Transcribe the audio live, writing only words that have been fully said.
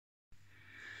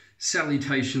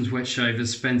Salutations wet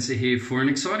shavers, Spencer here for an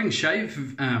exciting shave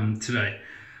today.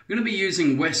 I'm going to be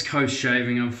using West Coast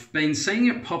shaving. I've been seeing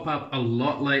it pop up a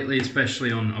lot lately,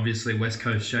 especially on obviously West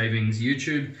Coast Shaving's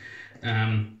YouTube.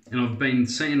 And I've been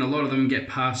seeing a lot of them get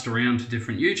passed around to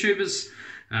different YouTubers.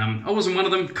 I wasn't one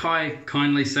of them. Kai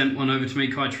kindly sent one over to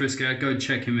me, Kai Triska. Go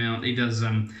check him out. He does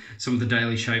some of the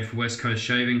daily shave for West Coast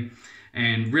Shaving,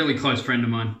 and really close friend of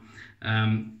mine.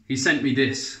 He sent me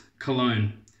this,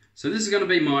 Cologne. So this is going to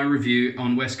be my review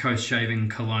on West Coast Shaving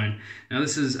Cologne. Now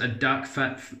this is a dark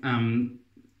fat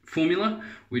formula,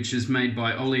 which is made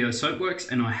by Oleo Soapworks,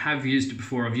 and I have used it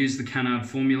before. I've used the Canard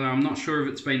formula. I'm not sure if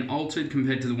it's been altered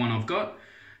compared to the one I've got.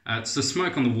 It's the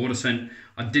smoke on the water scent.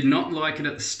 I did not like it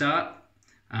at the start,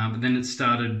 but then I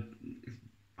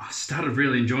started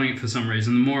really enjoying it for some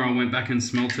reason. The more I went back and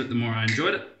smelt it, the more I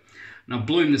enjoyed it. And I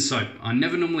bloomed the soap. I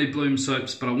never normally bloom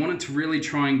soaps, but I wanted to really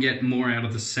try and get more out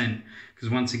of the scent. Because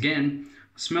once again,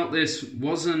 I smelt this,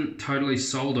 wasn't totally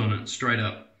sold on it straight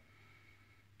up.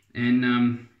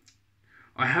 And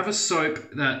I have a soap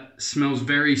that smells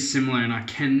very similar and I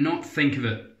cannot think of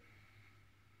it.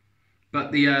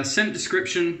 But the scent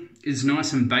description is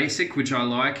nice and basic, which I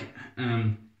like,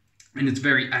 and it's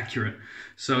very accurate.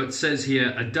 So it says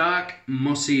here, a dark,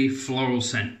 mossy floral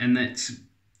scent, and that's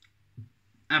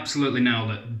absolutely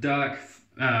nailed it. Dark,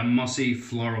 mossy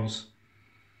florals.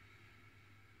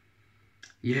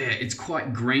 Yeah, it's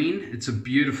quite green. It's a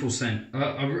beautiful scent.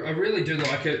 I really do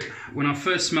like it. When I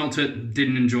first smelt it,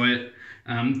 didn't enjoy it,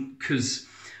 because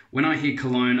when I hear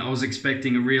Cologne, I was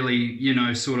expecting a really, you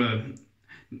know, sort of,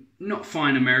 not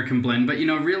fine American blend, but, you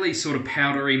know, really sort of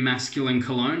powdery masculine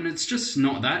cologne. It's just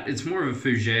not that. It's more of a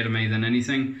fougere to me than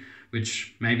anything,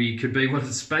 which maybe could be what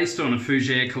it's based on, a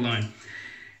fougere cologne.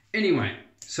 Anyway,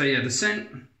 so yeah, the scent,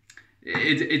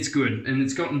 it's good, and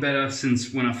it's gotten better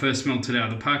since when I first smelt it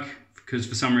out of the pack, because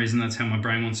for some reason that's how my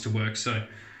brain wants to work. So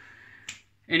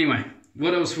anyway,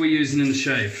 what else are we using in the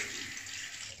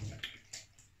shave?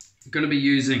 I'm going to be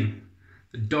using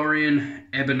the Dorian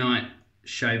Ebonite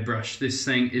shave brush. This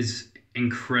thing is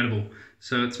incredible.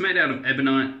 So it's made out of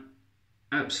ebonite,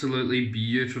 absolutely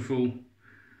beautiful,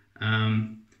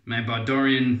 made by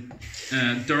Dorian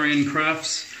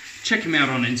Crafts. Check him out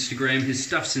on Instagram. His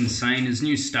stuff's insane. His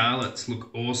new starlets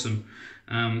look awesome.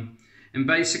 And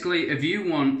basically, if you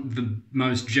want the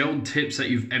most gelled tips that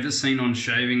you've ever seen on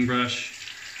shaving brush,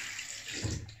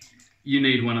 you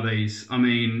need one of these. I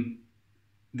mean,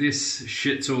 this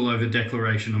shits all over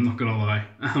Declaration, I'm not gonna lie.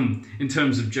 In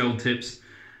terms of gel tips,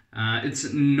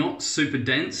 it's not super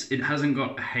dense. It hasn't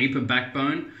got a heap of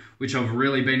backbone, which I've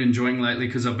really been enjoying lately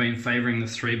because I've been favoring the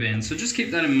 3-band. So just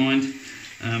keep that in mind.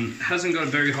 Hasn't got a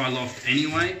very high loft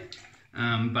anyway.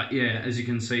 But yeah, as you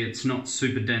can see, it's not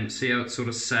super dense. See how it sort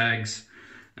of sags?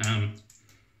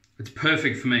 It's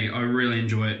perfect for me. I really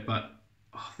enjoy it, but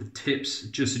the tips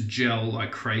just gel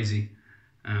like crazy.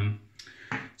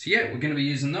 So yeah, we're going to be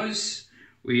using those.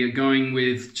 We are going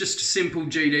with just a simple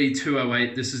GD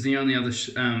 208. This is the only other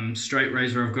straight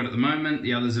razor I've got at the moment.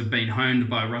 The others have been honed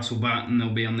by Russell Barton. They'll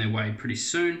be on their way pretty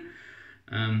soon.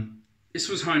 This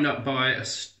was honed up by,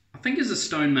 I think he's a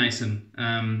stonemason.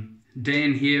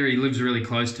 Dan here, he lives really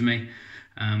close to me.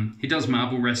 He does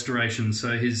marble restoration,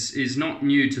 so he's not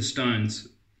new to stones.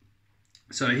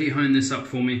 So he honed this up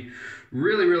for me.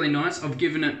 Really, really nice. I've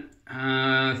given it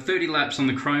 30 laps on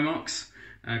the Chromox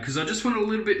because I just wanted a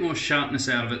little bit more sharpness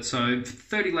out of it. So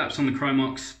 30 laps on the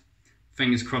Chromox,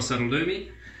 fingers crossed that'll do me.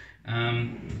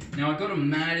 Now I got a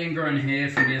mad ingrown hair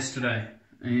from yesterday,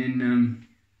 and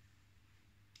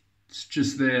it's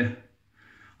just there.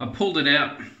 I pulled it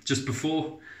out just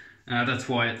before. That's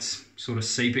why it's sort of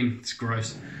seeping. It's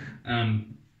gross.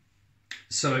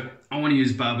 So I want to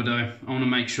use Barbado. I want to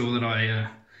make sure that I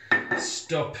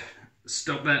stop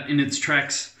that in its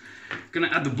tracks. I'm going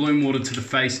to add the bloom water to the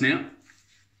face now.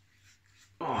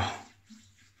 Oh.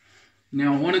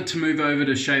 Now I wanted to move over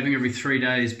to shaving every 3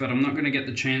 days, but I'm not going to get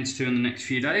the chance to in the next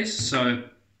few days. So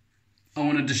I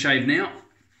wanted to shave now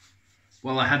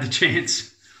while I had the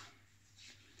chance.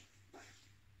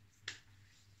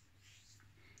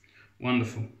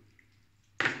 Wonderful.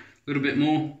 A little bit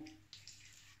more.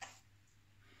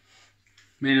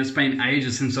 Man, it's been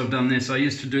ages since I've done this. I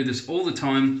used to do this all the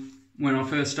time when I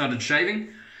first started shaving,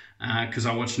 because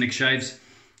I watched Nick shaves,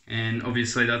 and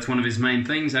obviously that's one of his main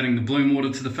things, adding the bloom water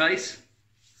to the face.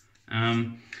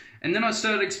 And then I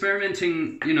started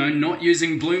experimenting, you know, not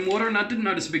using bloom water, and I didn't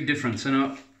notice a big difference.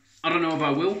 And I don't know if I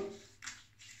will.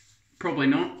 Probably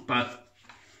not, but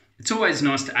it's always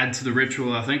nice to add to the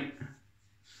ritual, I think.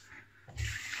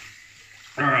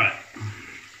 All right,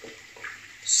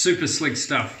 super slick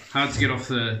stuff. Hard to get off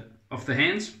the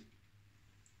hands.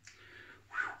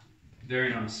 Very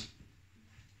nice.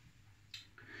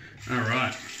 All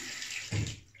right.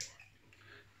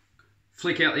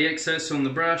 Flick out the excess on the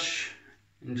brush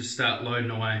and just start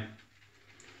loading away.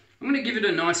 I'm going to give it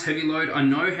a nice heavy load. I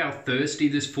know how thirsty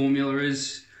this formula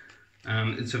is.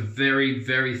 It's a very,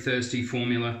 very thirsty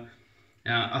formula.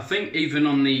 I think even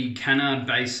on the canard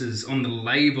bases, on the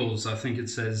labels, I think it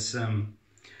says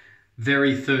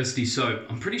very thirsty soap.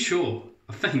 I'm pretty sure,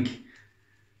 I think.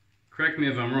 Correct me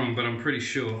if I'm wrong, but I'm pretty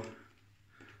sure.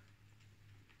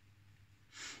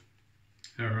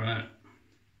 All right.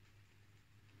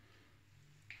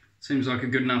 Seems like a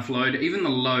good enough load. Even the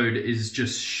load is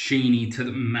just sheeny to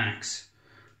the max.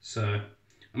 So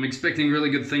I'm expecting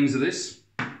really good things of this.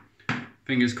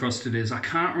 Fingers crossed it is. I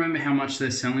can't remember how much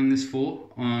they're selling this for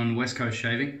on West Coast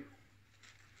Shaving.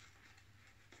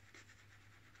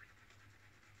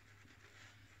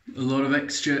 A lot of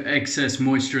excess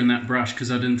moisture in that brush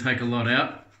because I didn't take a lot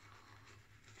out.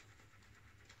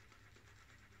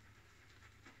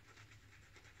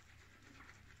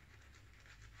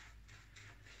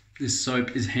 This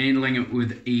soap is handling it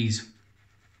with ease.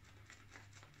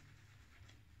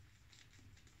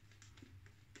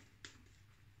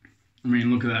 I mean,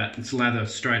 look at that. It's lather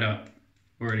straight up.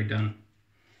 Already done.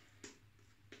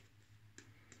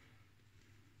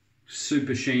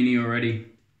 Super sheeny already.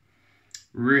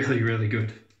 Really, really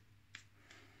good.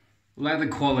 Lather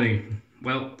quality.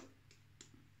 Well,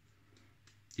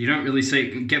 you don't really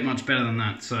get much better than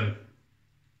that, so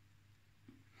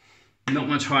not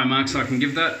much higher marks I can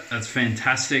give that. That's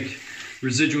fantastic.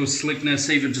 Residual slickness,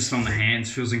 even just on the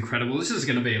hands, feels incredible. This is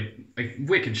going to be a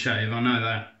wicked shave, I know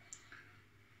that.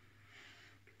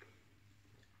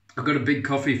 I've got a big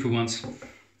coffee for once.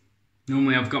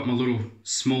 Normally I've got my little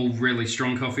small, really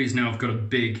strong coffees. Now I've got a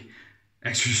big,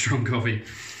 extra strong coffee.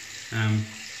 I'm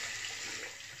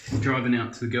driving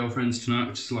out to the girlfriend's tonight,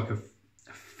 which is like a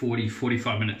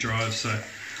 40-45 minute drive. So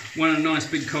want a nice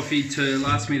big coffee to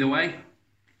last me the way.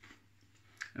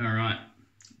 All right,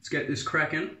 let's get this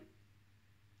cracking.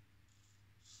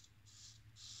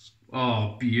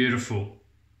 Oh, beautiful.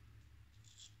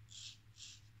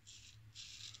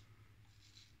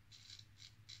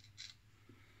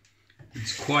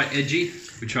 It's quite edgy,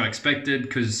 which I expected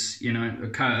because, you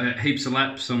know, heaps of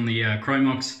laps on the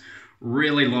Chromox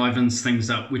really livens things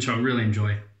up, which I really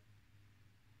enjoy.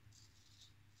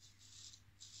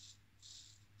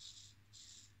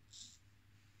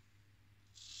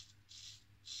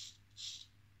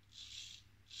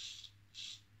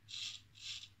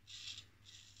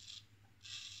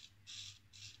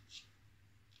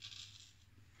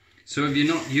 So if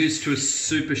you're not used to a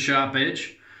super sharp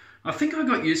edge, I think I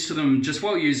got used to them just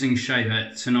while using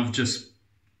shavettes, and I've just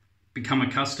become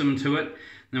accustomed to it. And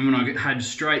then when I had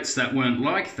straights that weren't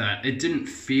like that, it didn't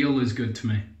feel as good to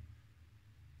me.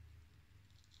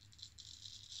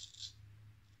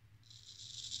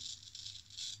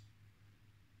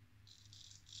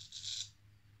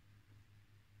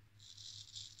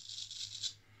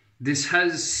 This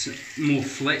has more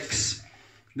flex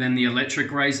than the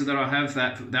electric razor that I have.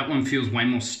 That one feels way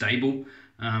more stable.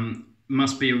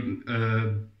 Must be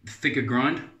a thicker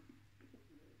grind.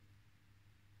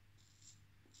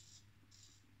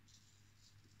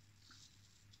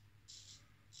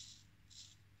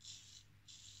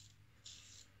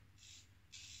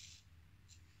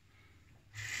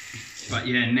 But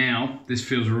yeah, now this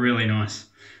feels really nice.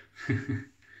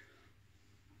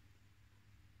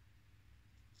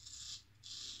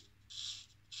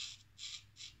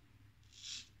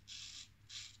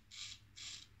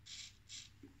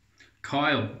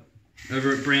 Kyle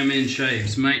over at Brown Man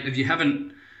Shaves, mate, if you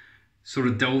haven't sort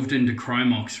of delved into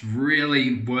Chromox,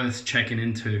 really worth checking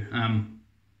into.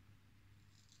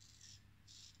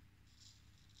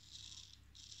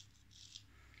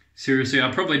 Seriously, I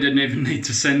probably didn't even need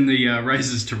to send the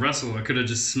razors to Russell. I could have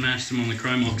just smashed them on the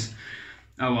Chromox.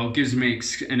 Oh well, gives me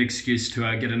an excuse to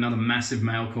get another massive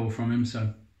mail call from him,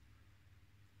 so.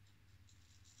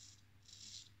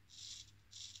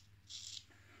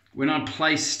 When I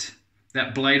placed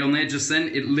that blade on there just then,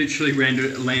 it literally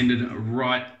landed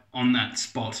right on that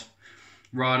spot,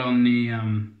 right on the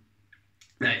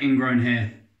that ingrown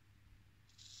hair.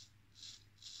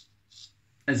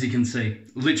 As you can see,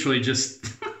 literally just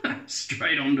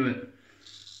straight onto it.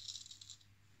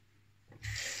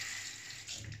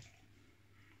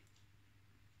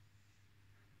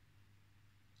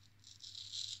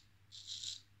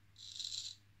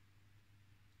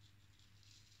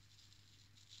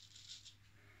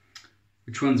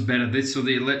 Which one's better, this or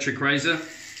the electric razor?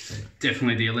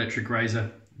 Definitely the electric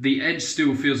razor. The edge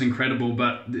still feels incredible,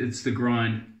 but it's the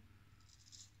grind.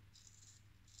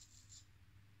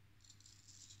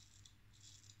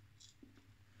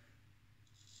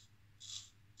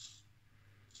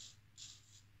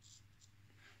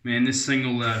 Man, this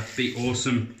thing will be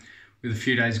awesome with a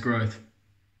few days growth.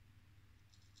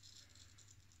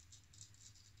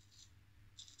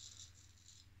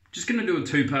 Just going to do a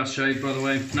 2-pass shave, by the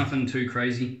way, nothing too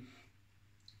crazy.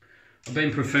 I've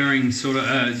been preferring sort of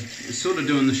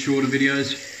doing the shorter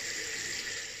videos.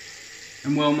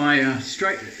 And well, my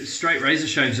straight razor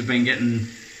shaves have been getting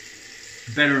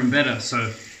better and better,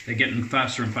 so they're getting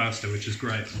faster and faster, which is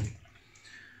great.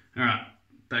 All right,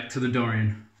 back to the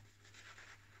Dorian.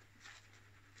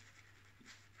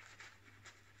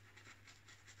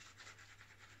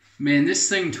 Man, this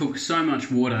thing took so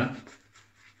much water.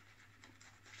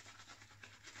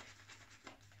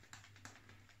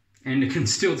 And it can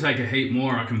still take a heap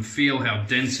more. I can feel how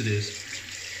dense it is.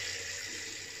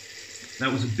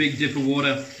 That was a big dip of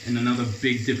water and another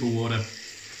big dip of water.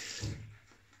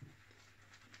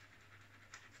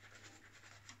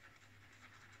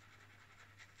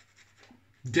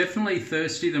 Definitely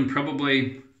thirsty than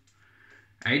probably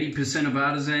 80% of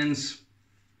artisans.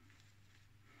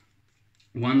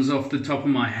 Ones off the top of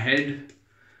my head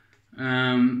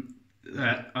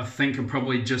that I think are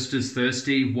probably just as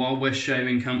thirsty. Wild West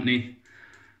Shaving Company.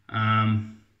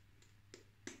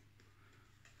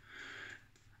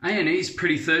 A&E's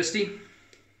pretty thirsty,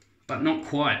 but not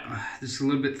quite. Just a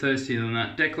little bit thirstier than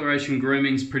that. Declaration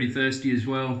Grooming's pretty thirsty as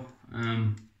well.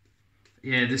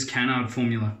 Yeah, this Canard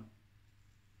formula.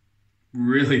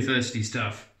 Really thirsty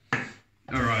stuff.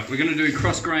 All right, we're gonna do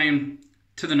cross grain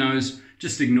to the nose.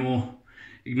 Just ignore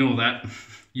that.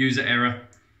 User error.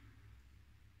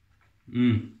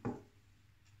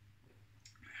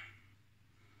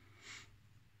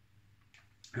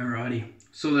 Alrighty.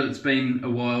 Saw that it's been a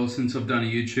while since I've done a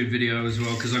YouTube video as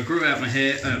well, because I grew out my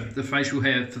hair, the facial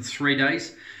hair, for 3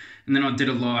 days, and then I did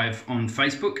a live on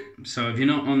Facebook. So if you're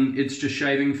not on It's Just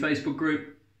Shaving Facebook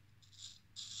group,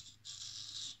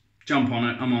 jump on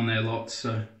it. I'm on there lots,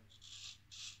 so.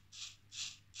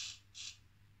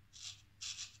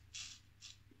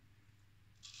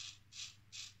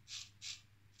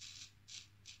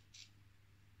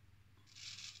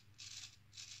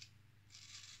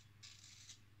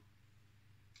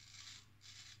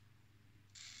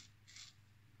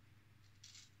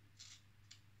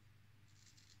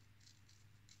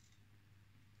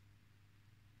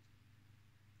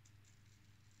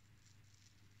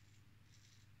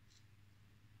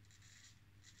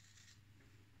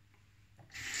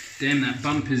 Damn, that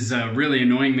bump is really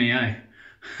annoying me, eh?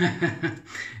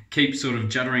 Keep sort of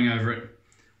juddering over it.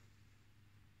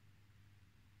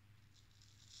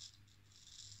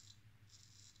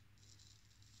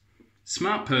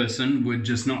 Smart person would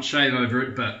just not shave over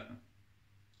it, but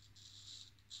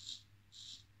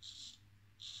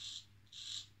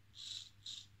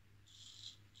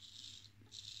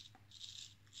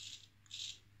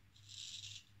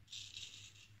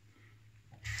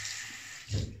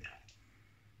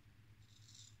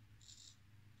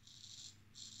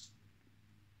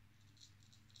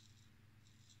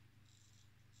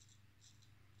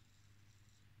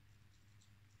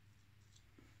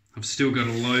I've still got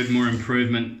a load more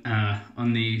improvement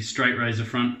on the straight razor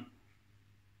front.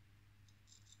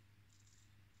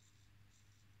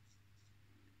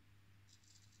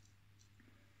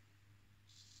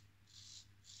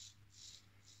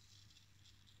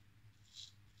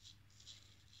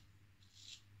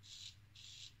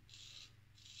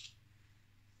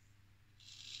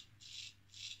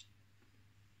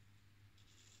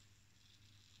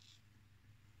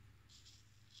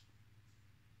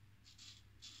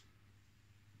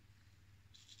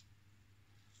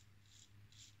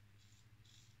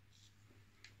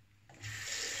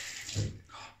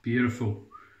 Beautiful.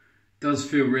 Does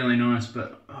feel really nice,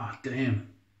 but oh damn.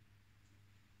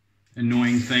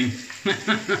 Annoying thing.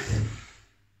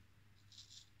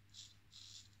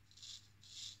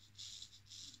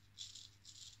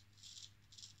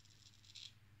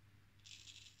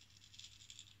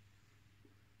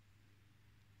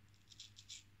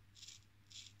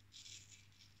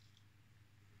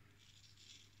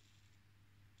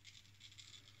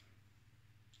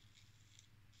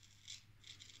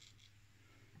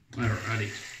 Alrighty,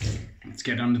 let's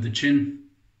get under the chin.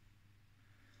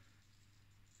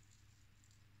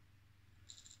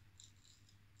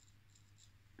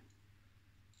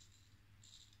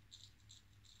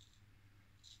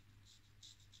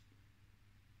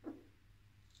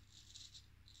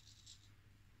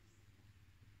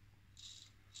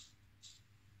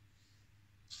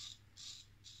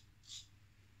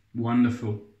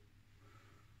 Wonderful.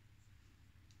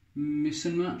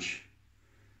 Missing much?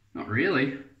 Not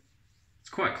really. It's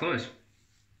quite close.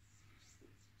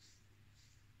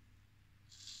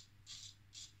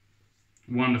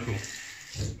 Wonderful.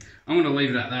 I'm going to leave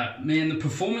it at that. Man, the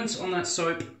performance on that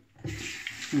soap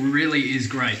really is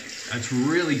great. It's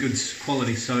really good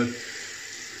quality soap.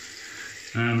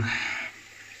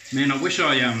 Man, I wish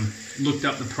I looked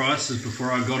up the prices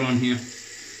before I got on here.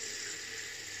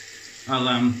 I'll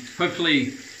hopefully,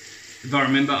 if I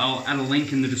remember, I'll add a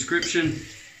link in the description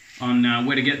on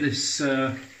where to get this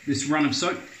this run of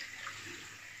soap.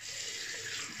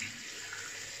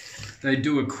 They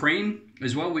do a cream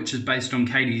as well, which is based on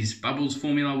Katie's Bubbles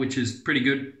formula, which is pretty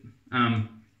good.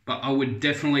 But I would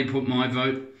definitely put my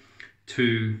vote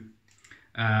to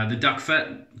the Duck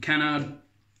Fat Canard.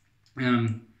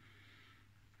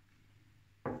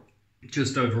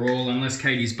 Just overall, unless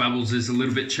Katie's Bubbles is a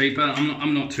little bit cheaper,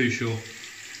 I'm not too sure.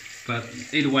 But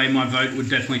either way, my vote would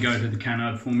definitely go to the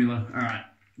Canard formula. All right,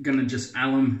 I'm gonna just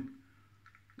alum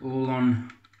all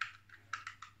on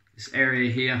this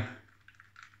area here.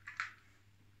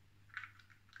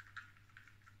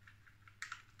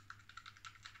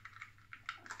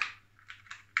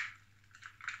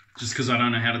 Just because I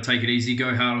don't know how to take it easy,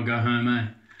 go hard or go home, eh?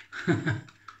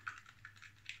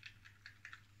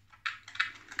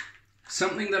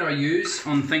 Something that I use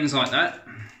on things like that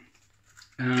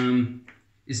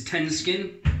is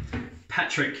Tenskin.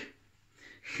 Patrick,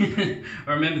 I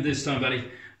remember this time, buddy,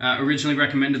 originally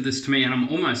recommended this to me, and I'm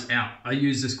almost out. I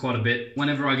use this quite a bit.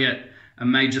 Whenever I get a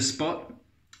major spot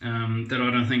that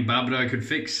I don't think Barbado could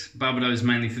fix. Barbado is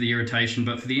mainly for the irritation,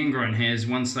 but for the ingrown hairs,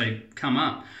 once they come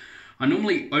up, I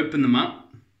normally open them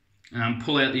up,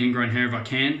 pull out the ingrown hair if I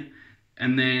can,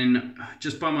 and then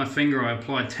just by my finger I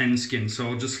apply Tenskin. So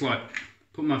I'll just like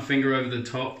put my finger over the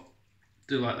top,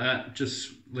 do like that,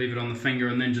 just leave it on the finger,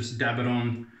 and then just dab it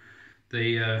on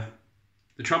the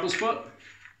trouble spot.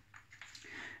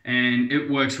 And it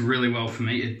works really well for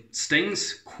me. It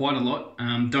stings quite a lot.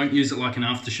 Don't use it like an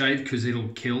aftershave because it'll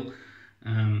kill.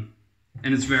 And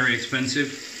it's very expensive.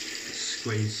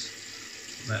 Squeeze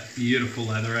that beautiful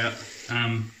lather out.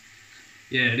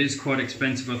 Yeah, it is quite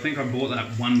expensive. I think I bought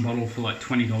that one bottle for like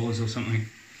 $20 or something.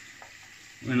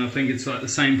 And I think it's like the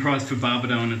same price for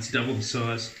Barbado and it's double the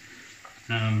size.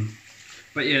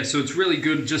 But yeah, so it's really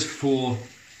good just for,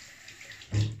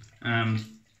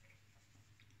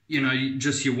 you know,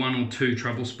 just your one or two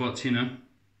trouble spots, you know.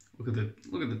 Look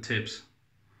at the tips.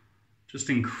 Just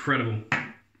incredible.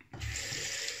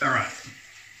 All right,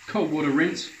 cold water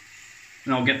rinse,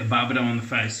 and I'll get the Barbado on the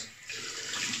face.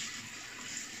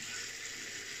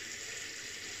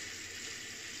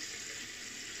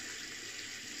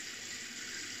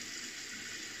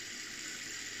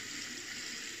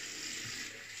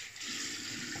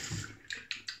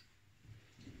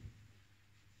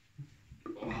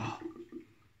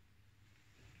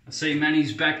 I see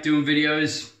Manny's back doing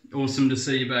videos. Awesome to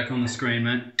see you back on the screen,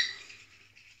 mate.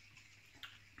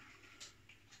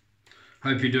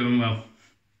 Hope you're doing well.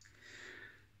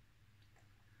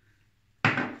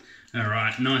 All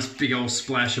right, nice big old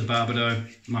splash of Barbado.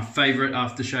 My favorite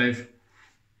aftershave.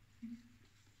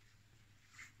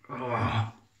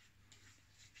 Oh,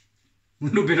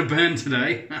 little bit of burn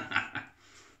today.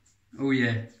 Oh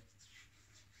yeah.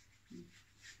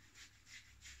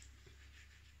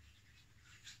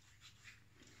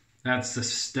 That's the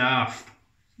stuff.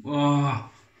 Oh,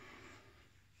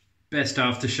 best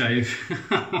aftershave.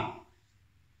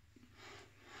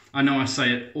 I know I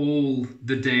say it all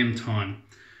the damn time.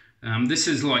 This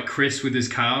is like Chris with his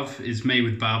carve, is me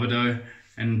with Barbado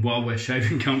and Wild West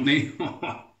Shaving Company.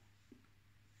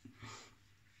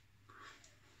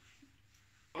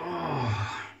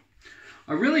 Oh,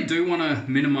 I really do want to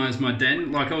minimize my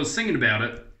dent. Like, I was thinking about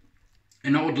it,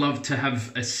 and I would love to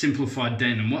have a simplified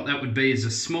dent, and what that would be is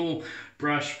a small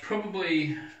brush,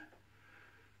 probably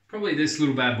this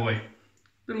little bad boy.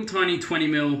 Little tiny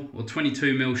 20mm or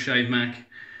 22mm Shave Mac,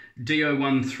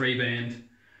 DO1 3-band,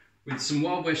 with some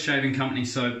Wild West Shaving Company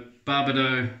soap,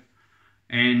 Barbado,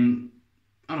 and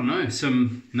I don't know,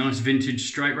 some nice vintage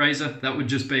straight razor. That would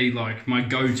just be like my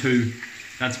go-to,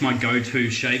 that's my go-to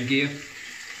shave gear.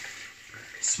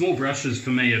 Small brushes for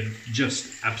me have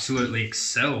just absolutely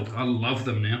excelled. I love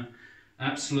them now.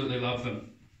 Absolutely love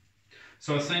them.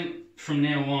 So I think from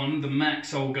now on, the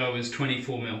max I'll go is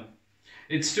 24mm.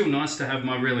 It's still nice to have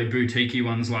my really boutique-y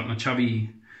ones like my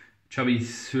chubby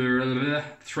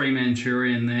 3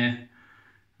 Manchurian there.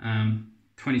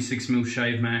 26mm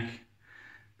Shave Mac.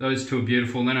 Those two are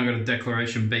beautiful. Then I've got a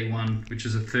Declaration B1, which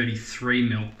is a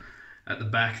 33mm at the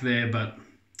back there, but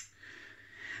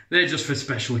they're just for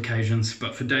special occasions.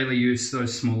 But for daily use,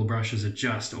 those smaller brushes are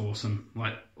just awesome.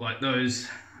 Like those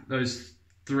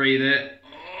three there.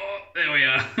 Oh, there we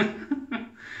are.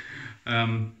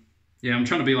 Yeah, I'm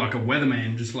trying to be like a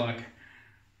weatherman, just like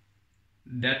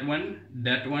that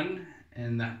one,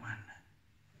 and that one.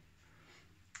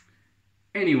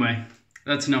 Anyway,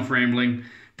 that's enough rambling.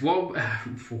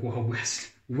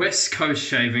 West Coast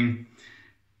Shaving,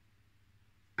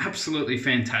 absolutely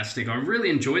fantastic. I really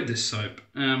enjoyed this soap.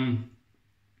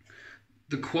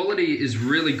 The quality is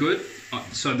really good,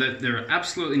 so that there are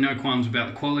absolutely no qualms about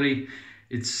the quality.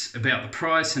 It's about the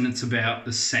price and it's about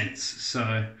the scents.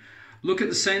 So look at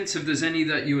the scents if there's any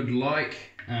that you would like.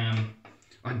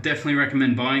 I definitely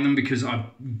recommend buying them because I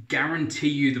guarantee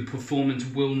you the performance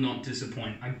will not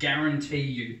disappoint. I guarantee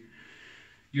you.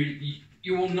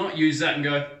 You will not use that and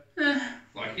go,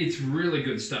 like, it's really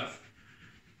good stuff.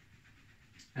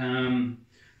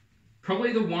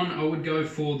 Probably the one I would go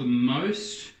for the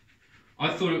most, I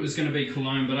thought it was going to be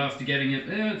Cologne, but after getting it,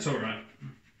 it's alright.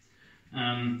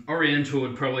 Oriental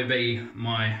would probably be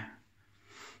my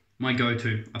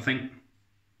go-to, I think.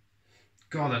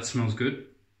 God, that smells good.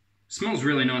 Smells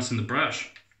really nice in the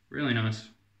brush. Really nice.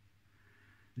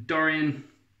 Dorian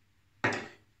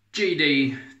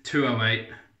GD 208.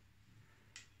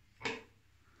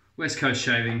 West Coast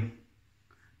Shaving.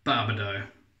 Barbado.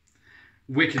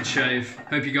 Wicked shave.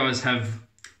 Hope you guys have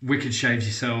wicked shaves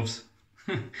yourselves.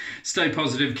 Stay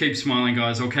positive, keep smiling,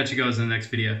 guys. I'll catch you guys in the next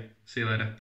video. See you later.